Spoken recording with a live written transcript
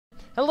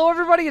Hello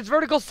everybody, it's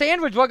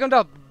VerticalSandwich. Welcome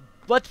to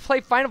Let's Play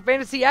Final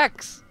Fantasy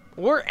X.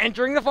 We're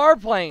entering the far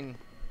plane.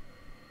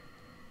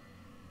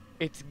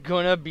 It's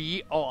gonna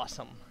be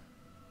awesome.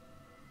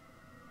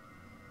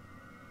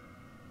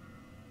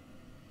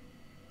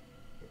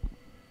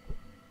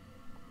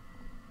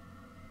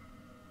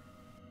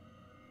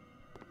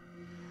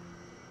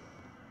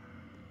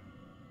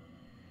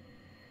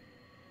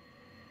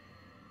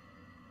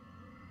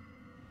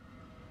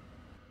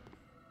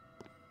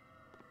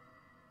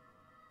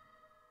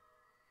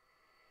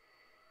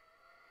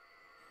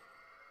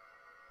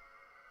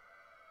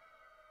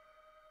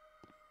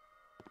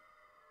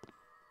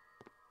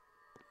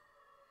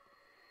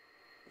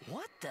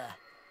 What the?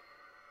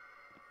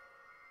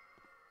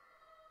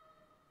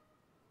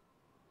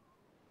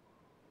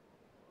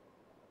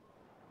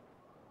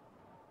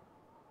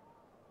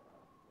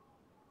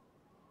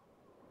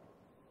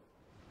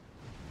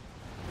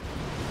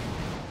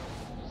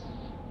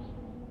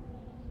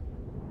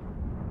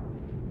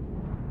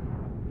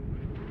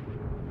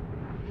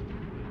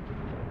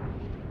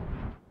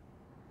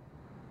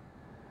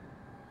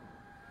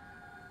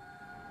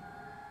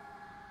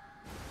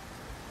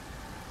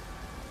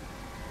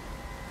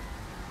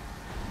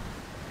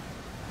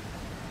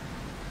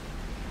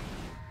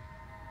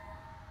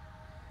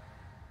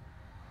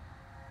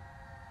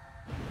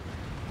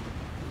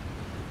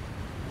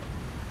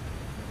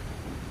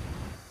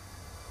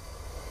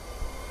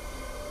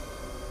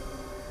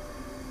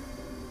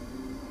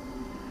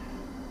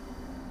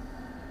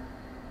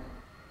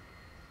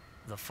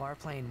 The far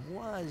plane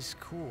was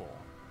cool,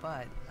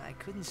 but I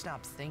couldn't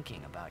stop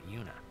thinking about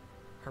Yuna.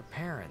 Her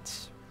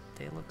parents,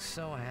 they looked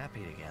so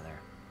happy together.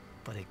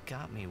 But it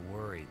got me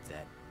worried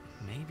that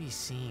maybe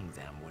seeing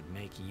them would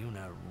make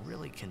Yuna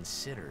really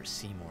consider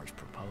Seymour's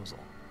proposal.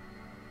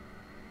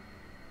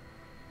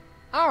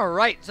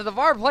 Alright, so the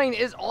far plane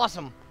is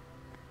awesome.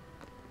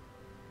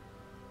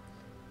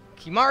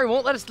 Kimari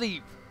won't let us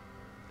leave.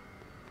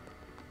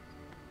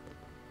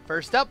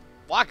 First up,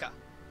 Waka.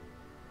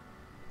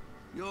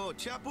 Yo,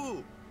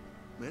 Chapu!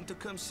 Meant to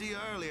come see you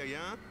earlier,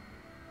 yeah?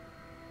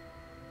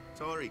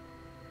 Sorry.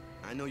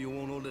 I know you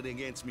won't hold it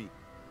against me.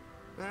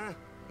 I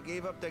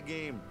gave up that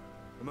game.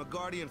 I'm a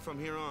guardian from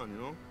here on, you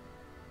know?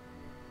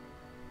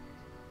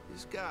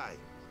 This guy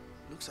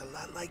looks a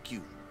lot like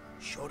you.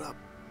 Showed up.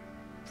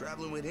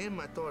 Traveling with him,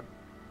 I thought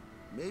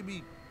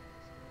maybe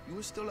you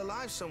were still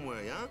alive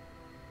somewhere, yeah?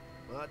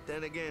 But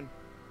then again,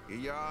 here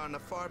you are on the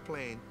far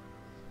plane.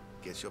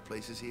 Guess your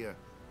place is here.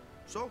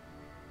 So,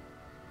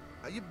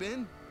 how you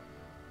been?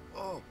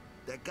 Oh,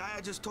 that guy I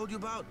just told you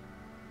about?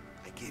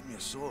 I gave him a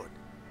sword.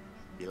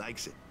 He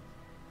likes it.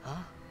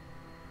 Huh?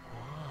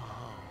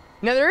 Whoa.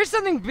 Now there is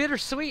something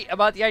bittersweet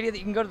about the idea that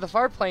you can go to the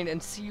far plane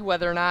and see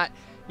whether or not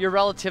your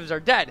relatives are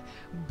dead.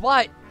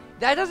 But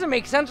that doesn't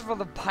make sense for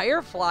the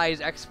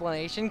Firefly's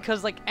explanation,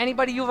 because like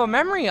anybody you have a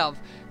memory of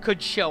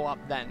could show up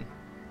then.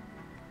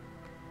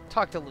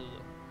 Talk to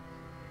Lulu.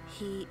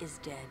 He is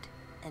dead,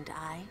 and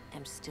I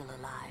am still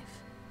alive.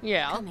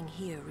 Yeah. Coming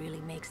here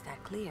really makes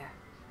that clear.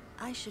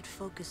 I should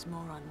focus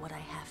more on what I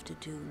have to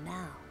do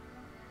now.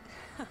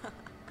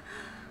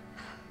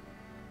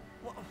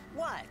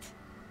 What?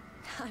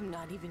 I'm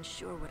not even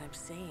sure what I'm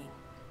saying.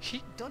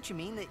 Don't you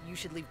mean that you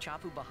should leave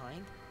Chapu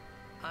behind?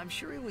 I'm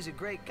sure he was a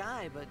great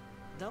guy, but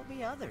there'll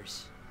be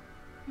others.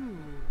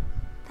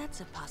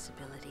 That's a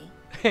possibility.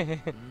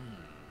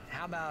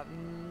 How about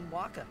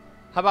Waka?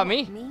 How about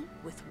me? Me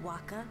with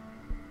Waka?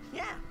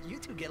 Yeah, you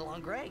two get along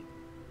great.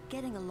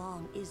 Getting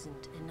along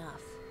isn't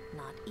enough.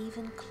 Not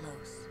even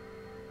close.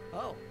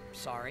 Oh,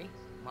 sorry.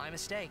 My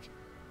mistake.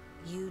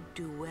 You'd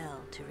do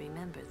well to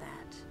remember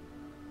that.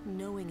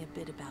 Knowing a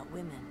bit about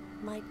women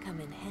might come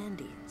in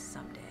handy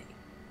someday.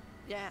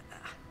 Yeah,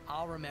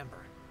 I'll remember.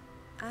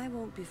 I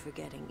won't be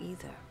forgetting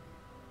either.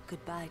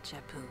 Goodbye,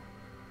 Chapu.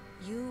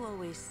 You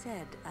always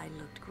said I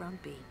looked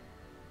grumpy.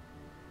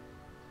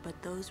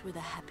 But those were the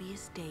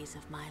happiest days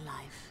of my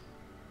life.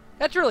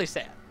 That's really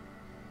sad.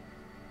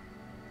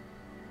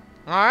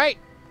 Alright.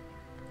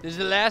 This is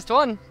the last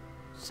one.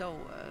 So,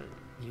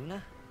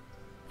 Yuna?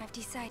 I've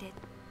decided.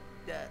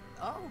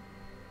 Oh,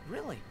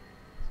 really?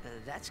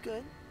 That's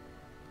good.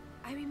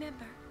 I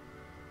remember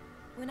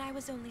when I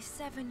was only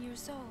 7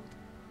 years old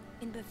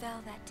in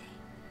Bavel that day.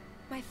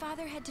 My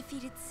father had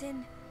defeated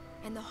Sin,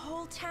 and the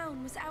whole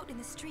town was out in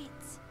the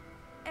streets.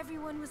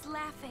 Everyone was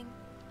laughing.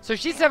 So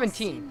she's They all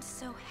 17. seemed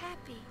so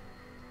happy.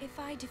 If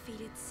I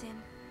defeated Sin,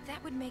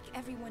 that would make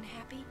everyone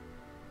happy,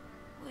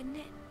 wouldn't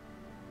it?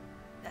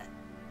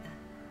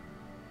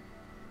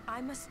 I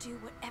must do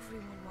what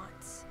everyone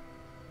wants,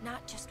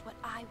 not just what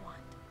I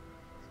want.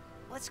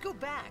 Let's go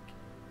back.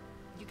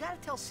 You gotta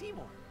tell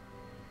Seymour.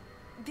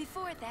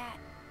 Before that,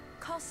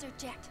 call Sir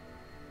Jet.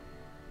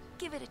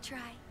 Give it a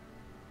try.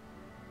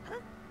 Huh?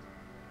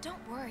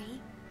 Don't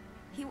worry,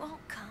 he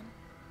won't come.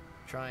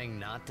 Trying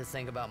not to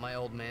think about my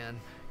old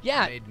man.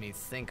 Yeah. Made me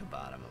think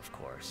about him, of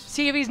course.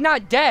 See, if he's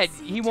not dead,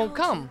 See, he won't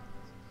told come.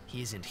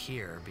 He isn't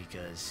here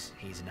because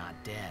he's not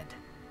dead.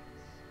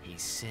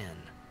 He's Sin.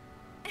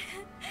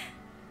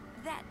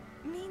 That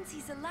means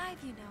he's alive,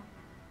 you know.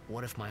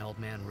 What if my old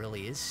man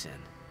really is Sin?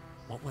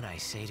 What would I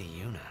say to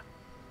Yuna?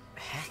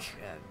 Heck,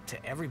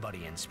 to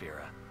everybody in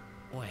Spira.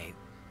 Wait,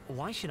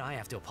 why should I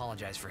have to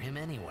apologize for him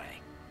anyway?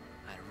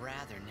 I'd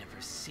rather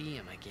never see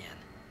him again.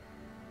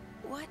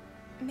 What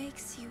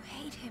makes you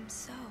hate him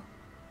so?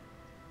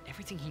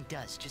 Everything he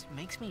does just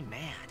makes me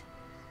mad.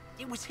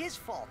 It was his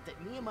fault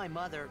that me and my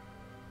mother...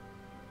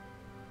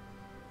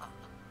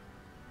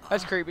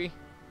 That's creepy.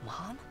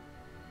 Mom?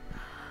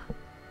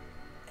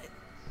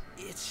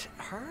 It's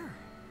her.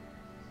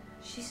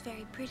 She's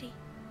very pretty.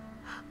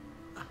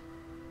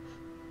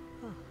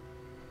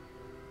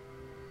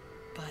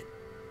 But...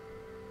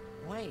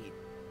 wait.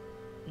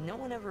 No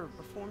one ever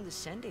performed the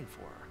sending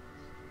for her.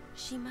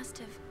 She must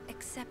have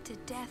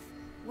accepted death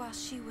while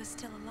she was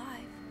still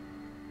alive.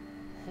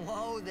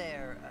 Whoa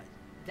there.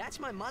 That's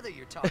my mother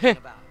you're talking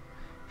about.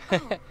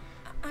 Oh,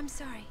 I'm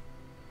sorry.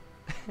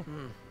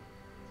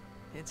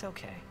 It's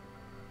okay.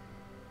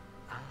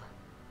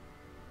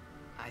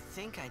 I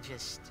think I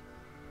just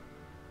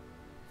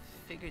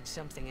figured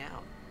something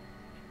out.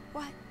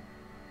 What?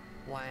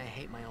 Why I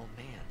hate my old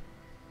man.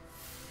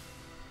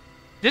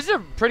 This is a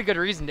pretty good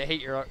reason to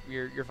hate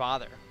your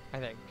father, I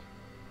think.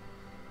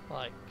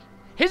 Like,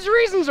 his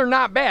reasons are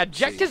not bad.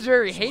 Jecht is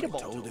very hateable. I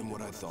told him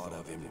what I thought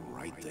of him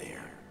right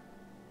there.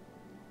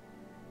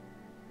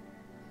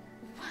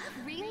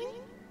 What? Really?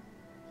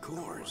 Of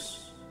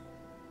course.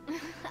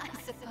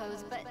 I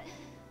suppose, but...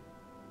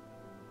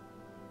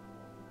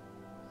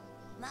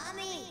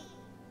 Mommy!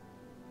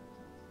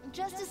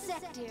 Just a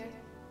sec, dear.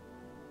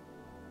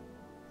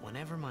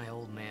 Whenever my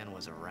old man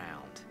was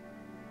around,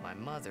 my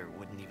mother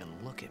wouldn't even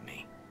look at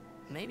me.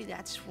 Maybe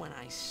that's when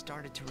I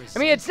started to resent I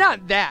mean, it's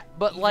not that,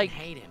 but even like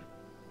hate him.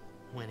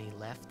 When he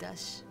left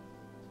us,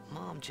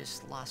 Mom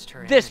just lost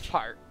her this energy.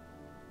 part.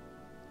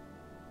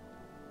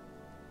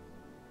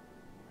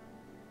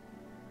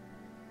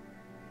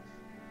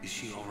 Is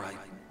she all right?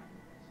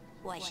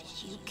 Why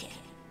should you care?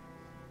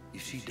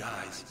 If she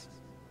dies,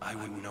 I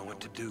wouldn't know what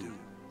to do.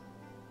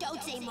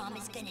 Don't say Mom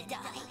is gonna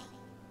die.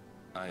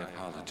 I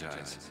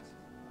apologize.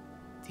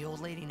 The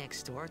old lady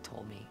next door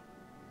told me,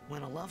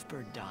 when a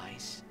lovebird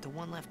dies, the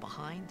one left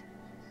behind,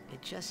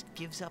 it just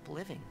gives up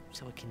living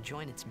so it can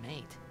join its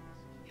mate.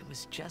 It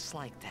was just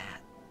like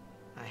that.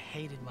 I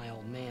hated my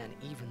old man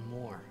even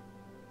more.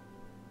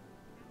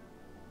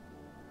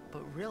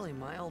 But really,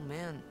 my old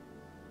man...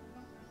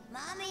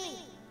 Mommy!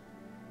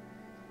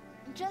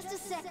 Just a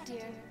sec,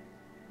 dear.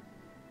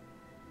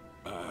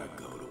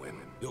 Go to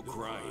him. He'll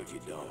cry if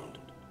you don't.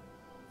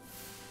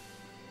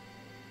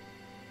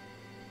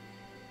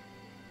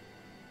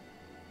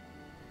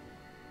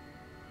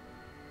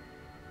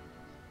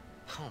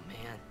 Oh,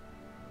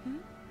 man.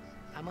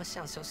 I must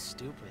sound so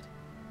stupid.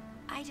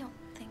 I don't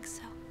think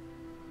so.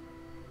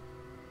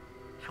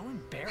 How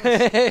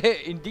embarrassing.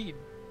 Indeed.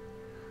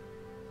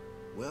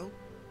 Well,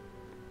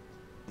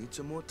 need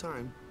some more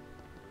time.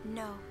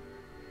 No.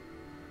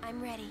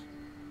 I'm ready.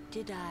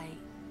 Did I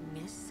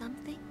miss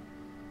something?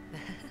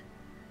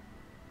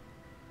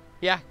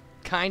 Yeah,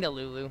 kinda,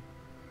 Lulu.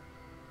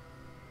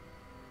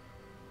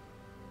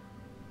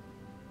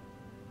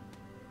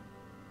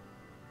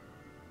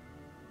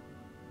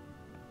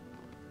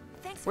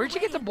 Thanks Where'd for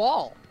you get the waiting.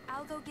 ball?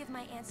 I'll go give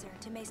my answer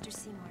to Maester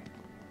Seymour.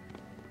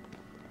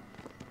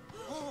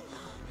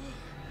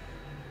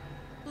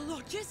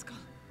 Lord Jiskel!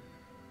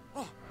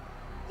 Oh,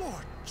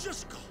 Lord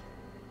Jiskel!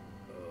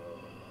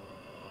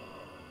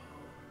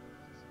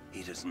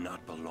 He does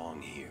not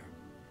belong here.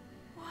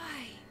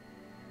 Why?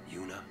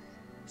 Yuna,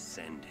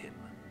 send him.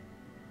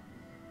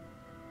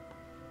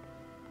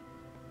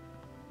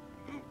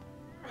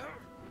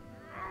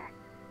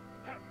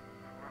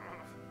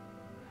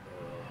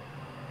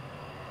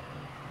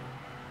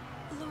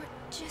 Lord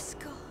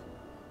Jiskel.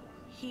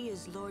 He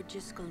is Lord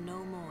Jiskel no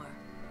more.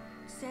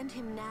 Send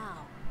him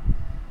now.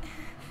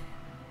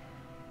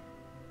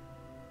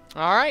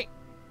 All right.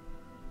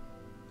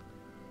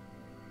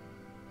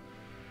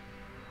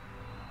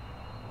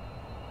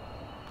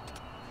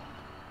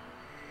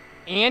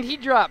 And he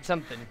dropped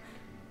something.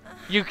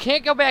 You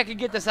can't go back and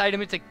get this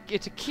item.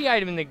 It's a key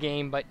item in the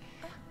game, but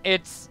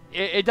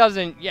it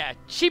doesn't. Yeah,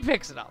 she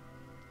picks it up.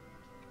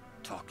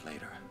 Talk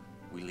later.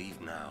 We leave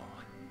now.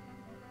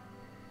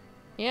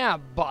 Yeah,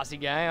 bossy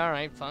guy. All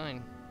right,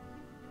 fine.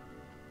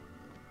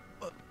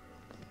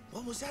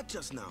 What was that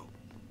just now?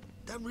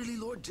 That really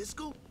Lord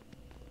Jiskel?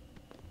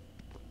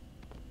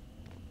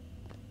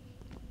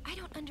 I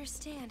don't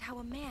understand how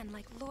a man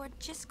like Lord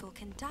Jiskel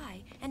can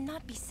die and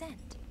not be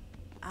sent.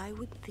 I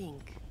would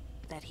think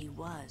that he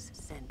was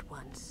sent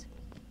once,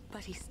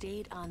 but he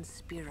stayed on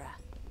Spira.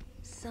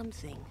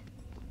 Something,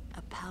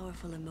 a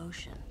powerful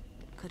emotion,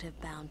 could have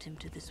bound him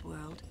to this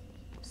world.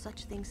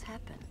 Such things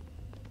happen.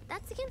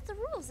 That's against the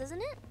rules, isn't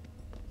it?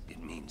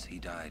 It means he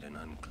died an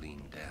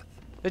unclean death.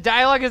 The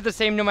dialogue is the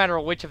same no matter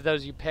which of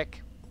those you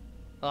pick.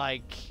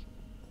 Like,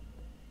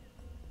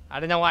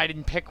 I don't know why I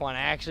didn't pick one.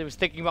 I actually was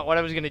thinking about what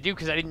I was going to do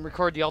because I didn't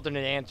record the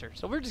alternate answer.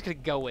 So we're just going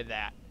to go with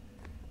that.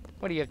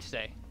 What do you have to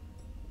say?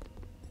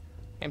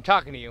 I'm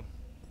talking to you.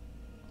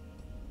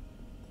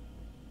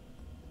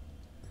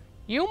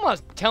 You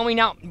must tell me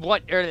now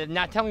what, or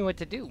not tell me what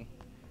to do.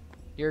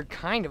 You're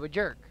kind of a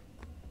jerk.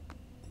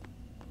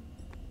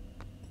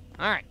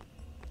 Alright.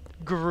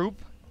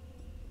 Group.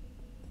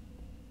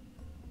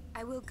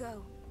 I will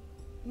go.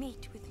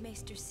 Meet with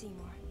Maester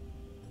Seymour.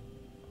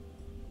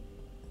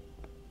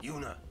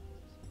 Yuna,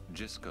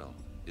 Jiskel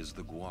is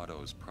the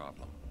Guado's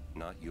problem,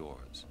 not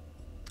yours.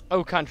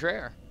 Au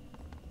contraire.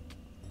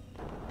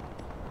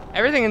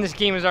 Everything in this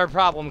game is our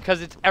problem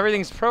because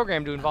everything's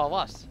programmed to involve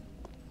us.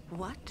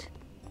 What?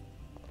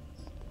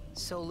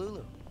 So,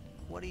 Lulu,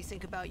 what do you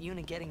think about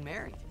Yuna getting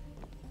married?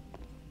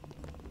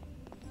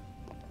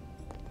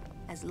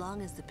 As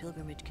long as the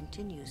pilgrimage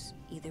continues,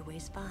 either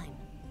way's fine.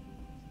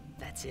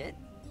 That's it?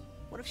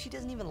 What if she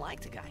doesn't even like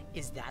the guy?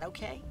 Is that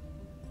okay?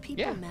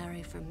 People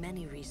marry for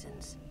many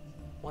reasons.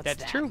 What's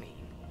That's that true.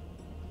 mean?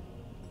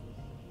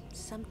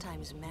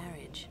 Sometimes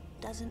marriage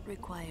doesn't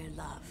require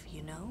love,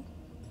 you know?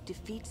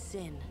 Defeat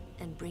sin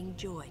and bring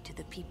joy to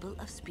the people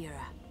of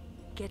Spira.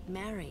 Get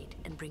married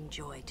and bring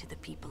joy to the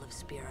people of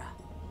Spira.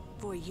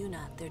 For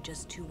Yuna, they're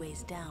just two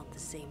ways down the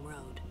same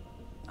road.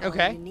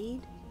 Okay. All you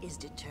need is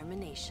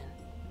determination.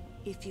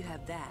 If you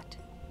have that,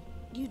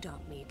 you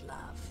don't need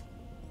love.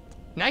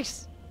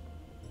 Nice.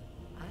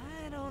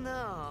 I don't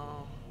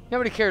know.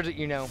 Nobody cares what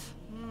you know.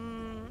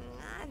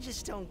 I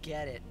just don't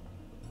get it.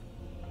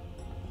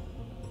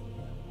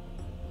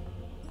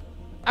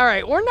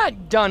 Alright, we're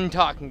not done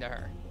talking to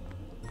her.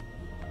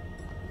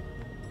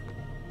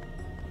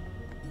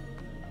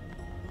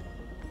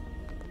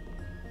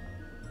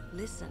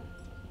 Listen,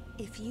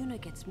 if Yuna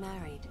gets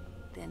married,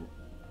 then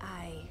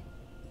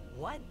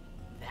What?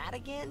 That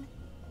again?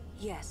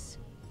 Yes,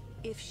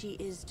 if she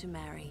is to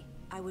marry,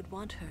 I would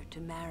want her to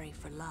marry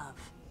for love.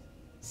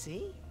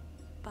 See?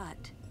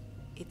 But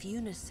if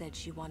Yuna said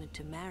she wanted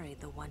to marry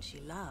the one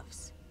she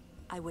loves,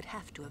 I would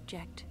have to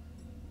object.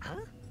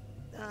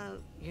 Huh?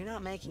 You're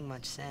not making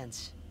much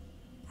sense.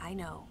 I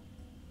know.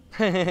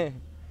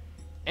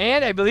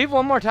 And I believe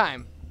one more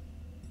time.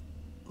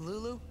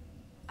 Lulu?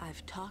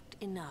 I've talked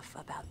enough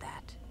about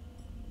that.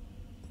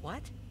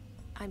 What?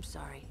 I'm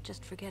sorry,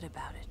 just forget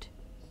about it.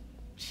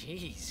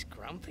 Jeez,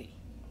 grumpy.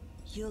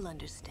 You'll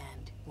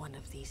understand one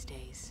of these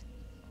days.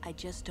 I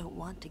just don't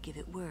want to give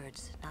it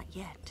words, not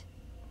yet.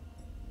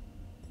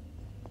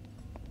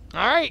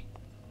 Alright.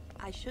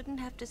 I shouldn't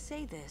have to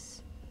say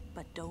this,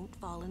 but don't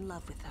fall in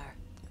love with her.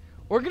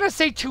 We're gonna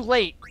say too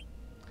late.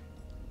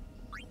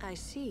 I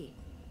see,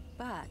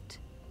 but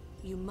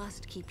you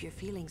must keep your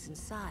feelings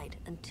inside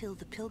until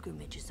the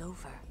pilgrimage is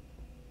over.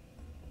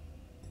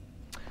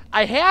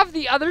 I have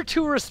the other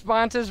two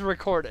responses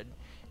recorded,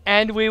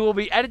 and we will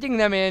be editing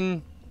them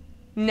in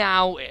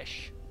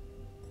now-ish.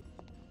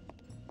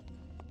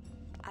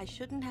 I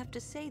shouldn't have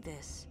to say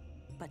this,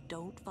 but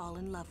don't fall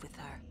in love with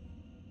her.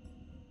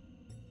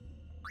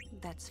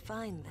 That's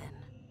fine then.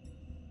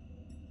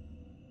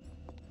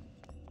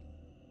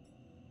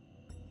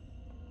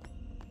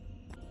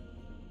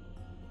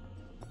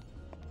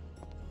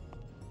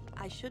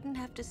 I shouldn't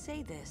have to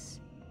say this,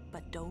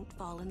 but don't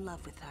fall in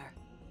love with her.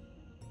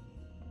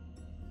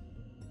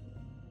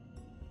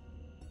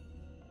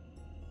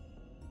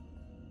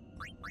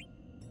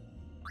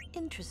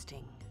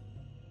 Interesting.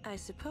 I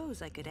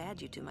suppose I could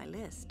add you to my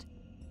list.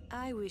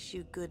 I wish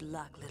you good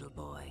luck, little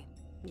boy.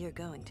 You're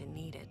going to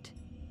need it.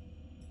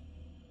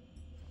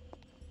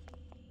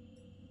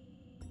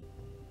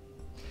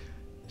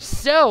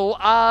 So,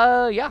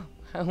 yeah.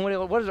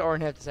 What does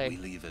Orin have to say? We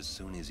leave as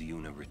soon as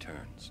Yuna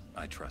returns.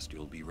 I trust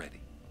you'll be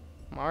ready.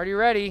 I'm already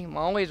ready. I'm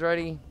always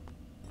ready.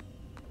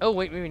 Oh,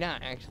 wait, maybe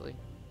not, actually.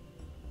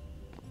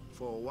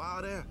 For a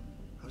while there,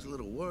 I was a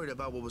little worried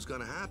about what was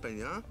gonna happen,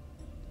 yeah?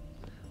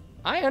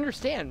 I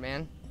understand,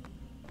 man.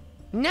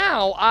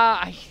 Now,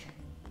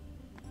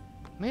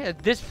 man,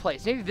 this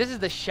place. Maybe this is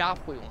the shop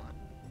we want.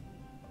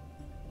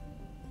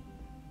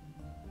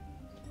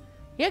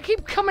 Yeah,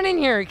 keep coming in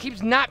here. It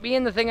keeps not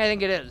being the thing I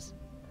think it is.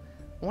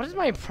 What is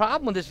my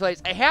problem with this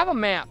place? I have a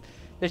map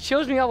that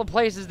shows me all the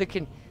places that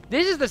can...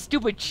 This is the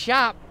stupid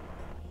shop.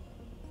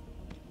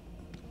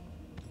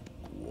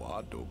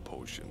 Guado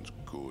potions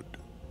good.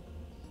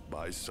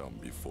 Buy some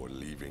before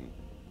leaving.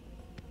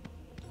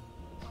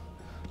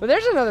 Well,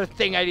 there's another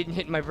thing I didn't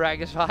hit in my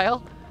Bragas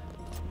file.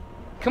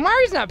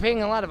 Kamari's not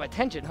paying a lot of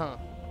attention, huh?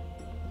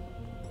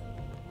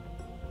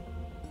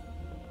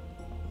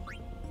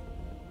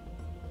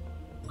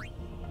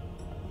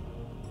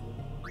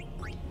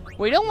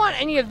 We don't want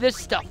any of this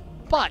stuff,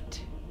 but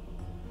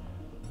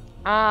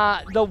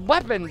the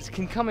weapons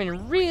can come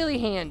in really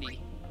handy.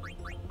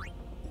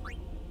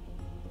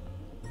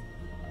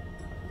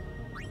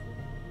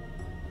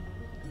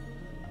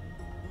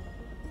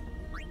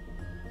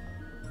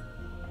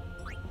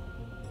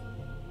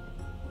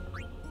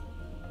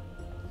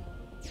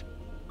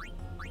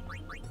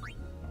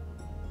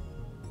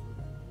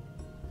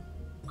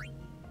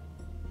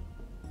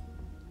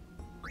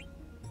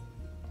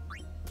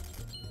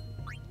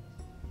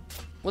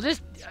 We'll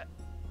just...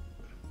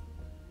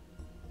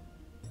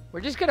 we're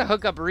just gonna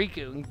hook up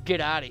Riku and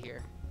get out of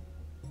here.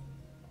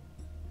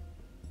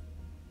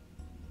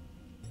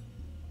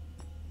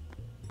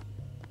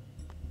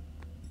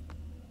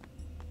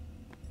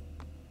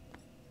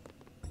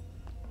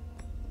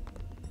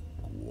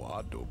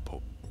 Guado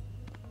po...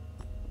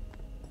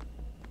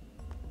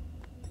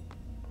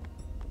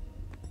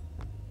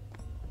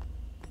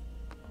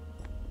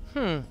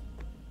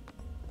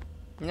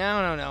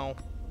 No.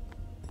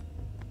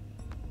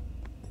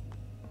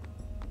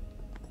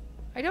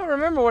 I don't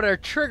remember what our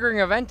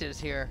triggering event is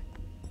here.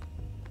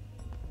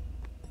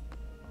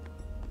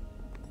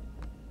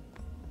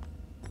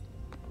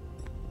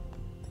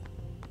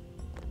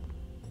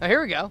 Oh,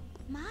 here we go.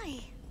 My,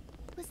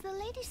 was the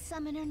Lady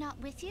Summoner not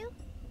with you?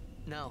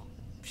 No,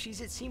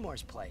 she's at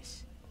Seymour's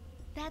place.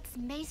 That's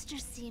Maester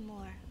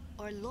Seymour,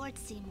 or Lord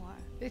Seymour.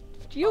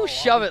 You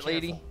shove it,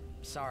 lady.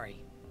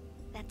 Sorry.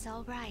 That's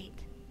all right.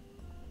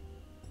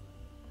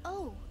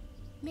 Oh,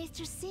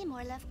 Maester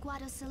Seymour left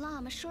Guado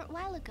Salam a short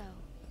while ago.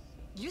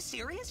 You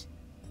serious?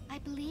 I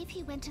believe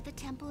he went to the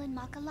temple in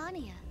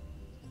Makalania.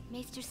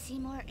 Maester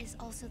Seymour is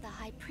also the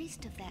high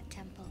priest of that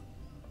temple.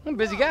 I'm a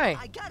busy guy.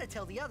 I gotta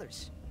tell the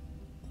others.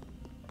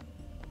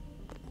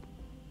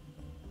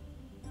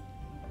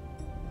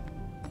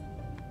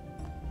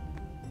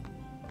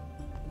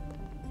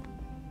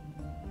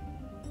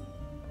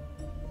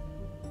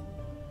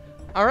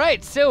 All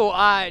right, so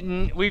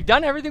we've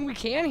done everything we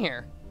can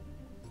here.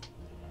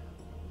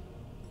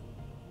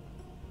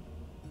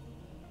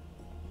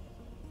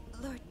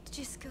 Lord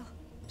Jiskel,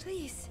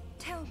 please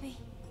tell me,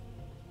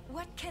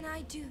 what can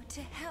I do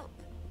to help?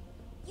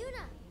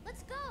 Yuna,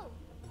 let's go!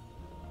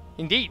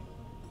 Indeed.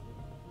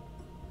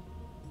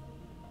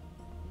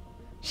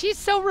 She's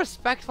so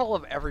respectful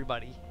of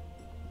everybody.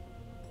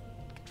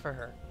 Good for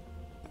her.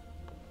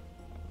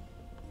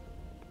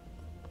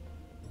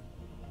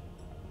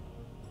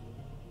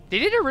 They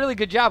did a really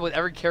good job with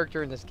every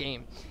character in this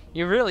game.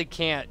 You really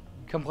can't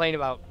complain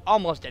about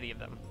almost any of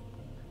them.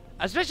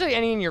 Especially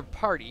any in your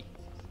party.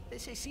 They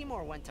say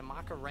Seymour went to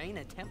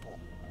Macarena Temple.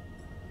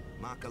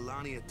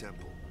 Makalania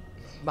Temple.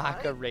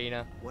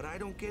 Macarena. What I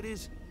don't get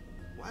is,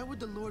 why would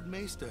the Lord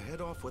Maester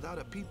head off without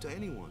a peep to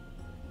anyone?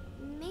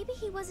 Maybe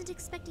he wasn't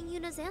expecting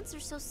Yuna's answer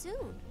so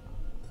soon.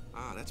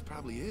 Ah, that's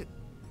probably it.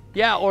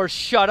 Yeah, or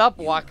shut up,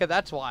 Waka,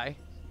 that's why.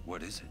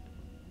 What is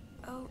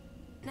it? Oh,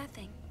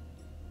 nothing.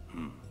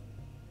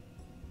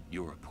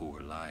 You're a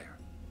poor liar.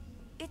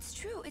 It's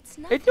true, it's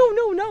nothing.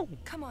 No.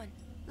 Come on,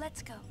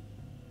 let's go.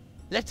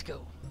 Let's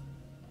go.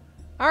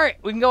 All right,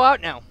 we can go out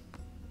now.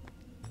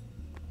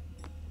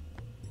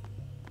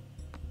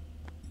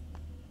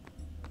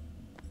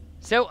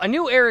 So, a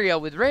new area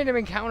with random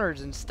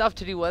encounters and stuff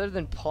to do other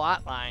than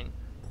plotline.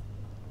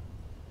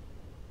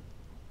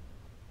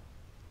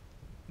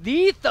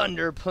 The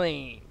Thunder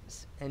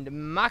Plains and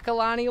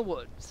Makalania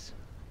Woods.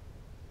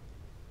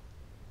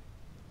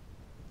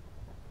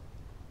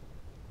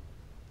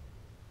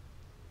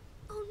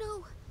 Oh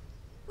no,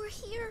 we're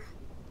here.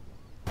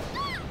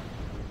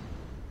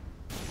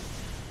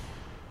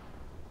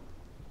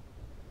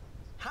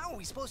 How are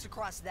we supposed to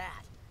cross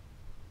that?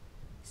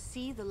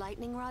 See the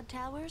lightning rod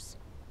towers?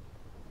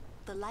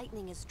 The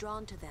lightning is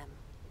drawn to them,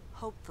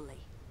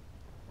 hopefully.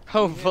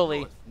 Hopefully.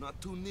 Head north, not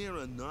too near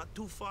and not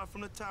too far from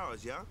the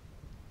towers, yeah?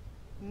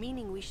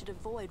 Meaning we should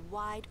avoid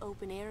wide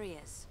open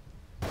areas.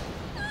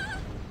 I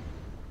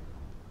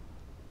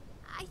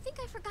think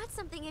I forgot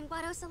something in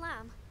Guado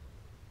Salam.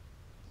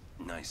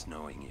 Nice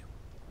knowing you.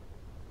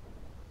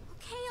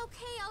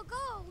 Okay, I'll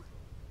go.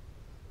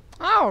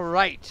 All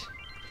right.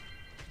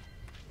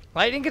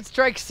 Lightning can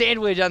strike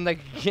sandwich on the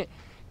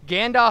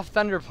Gandalf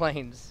Thunder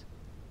Plains.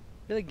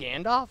 Really,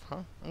 Gandalf?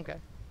 Huh? Okay.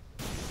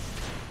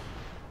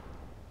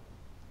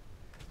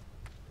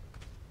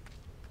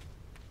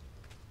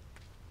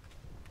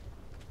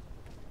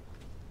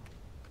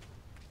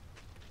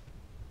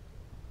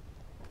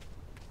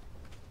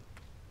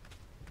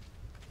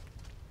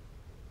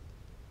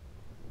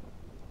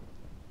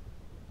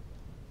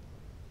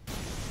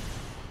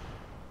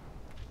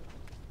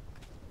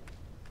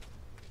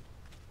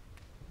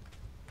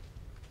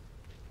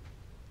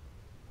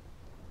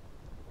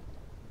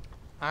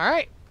 All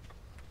right.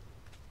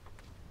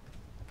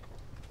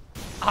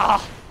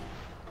 Ah!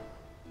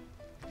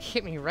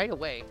 Hit me right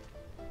away.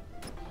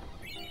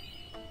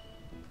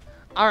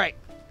 All right.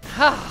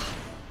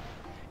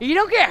 You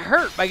don't get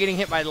hurt by getting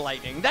hit by the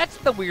lightning. That's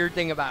the weird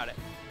thing about it.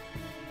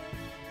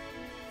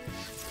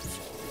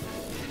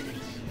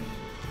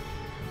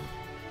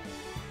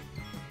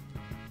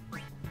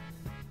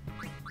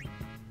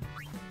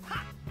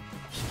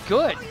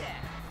 Good. Oh, yeah.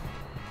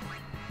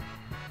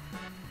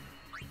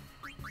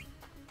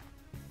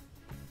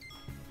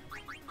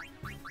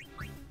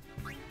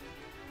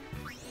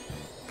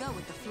 Go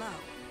with the flow.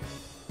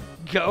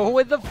 Go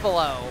with the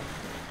flow.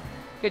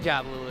 Good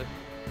job, Lulu.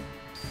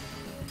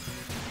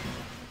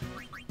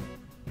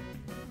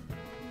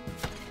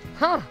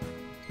 Huh.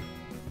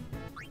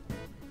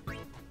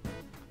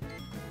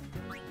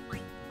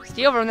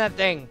 Steal from that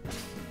thing.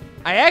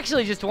 I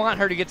actually just want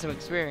her to get some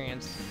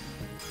experience.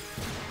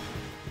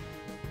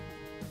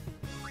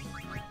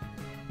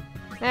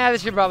 Nah,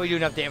 this should probably do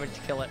enough damage to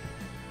kill it.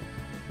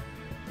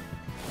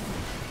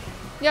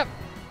 Yep.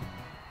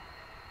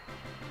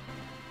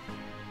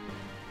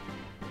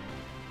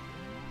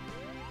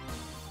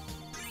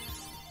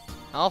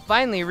 Oh,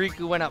 finally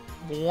Riku went up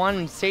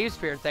one save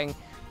spear thing.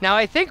 Now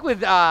I think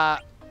with,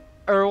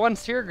 or one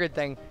sphere grid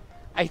thing.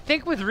 I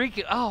think with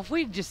Riku, oh, if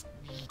we'd just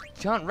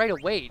done right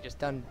away, just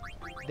done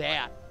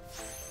that,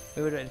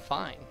 it would have been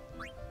fine.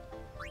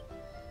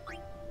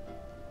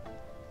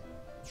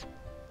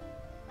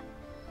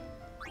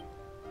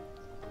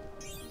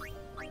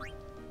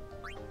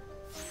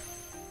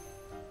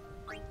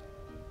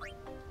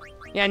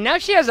 Yeah, now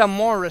she has a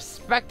more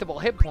respectable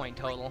hit point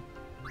total.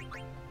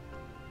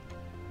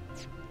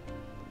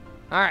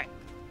 Alright.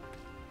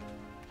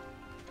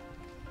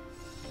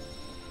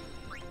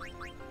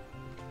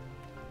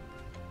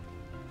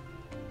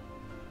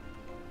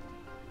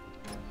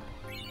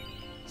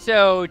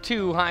 So,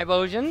 2 high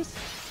potions.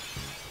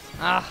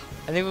 I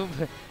think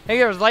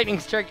there was lightning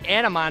strike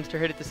and a monster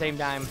hit at the same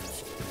time.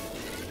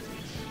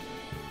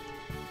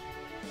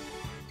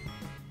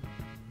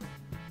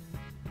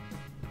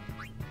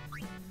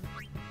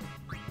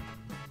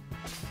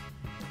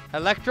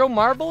 Electro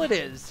Marble it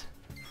is.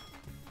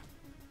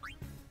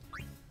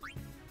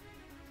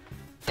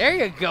 There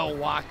you go,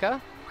 Waka.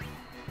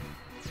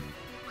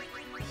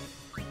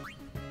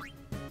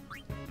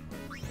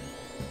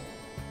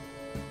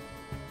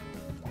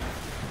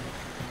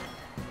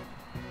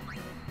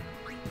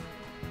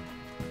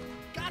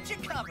 Got you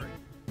covered.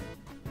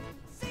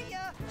 See ya.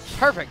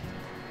 Perfect.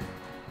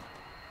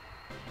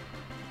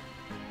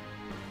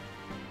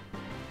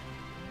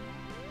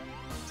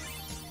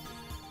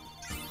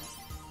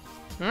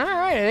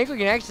 Alright, I think we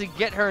can actually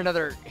get her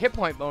another hit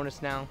point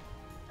bonus now.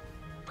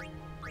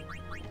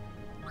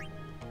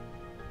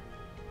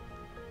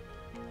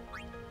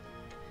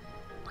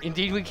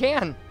 Indeed we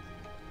can.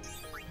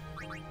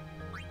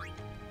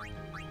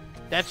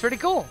 That's pretty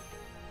cool.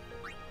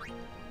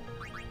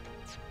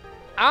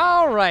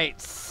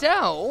 Alright,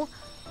 so,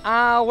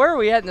 where are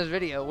we at in this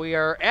video? We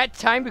are at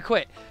time to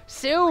quit.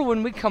 So,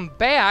 when we come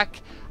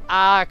back,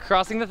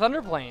 crossing the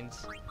Thunder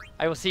Plains.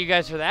 I will see you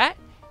guys for that,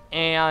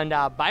 and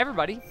bye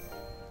everybody.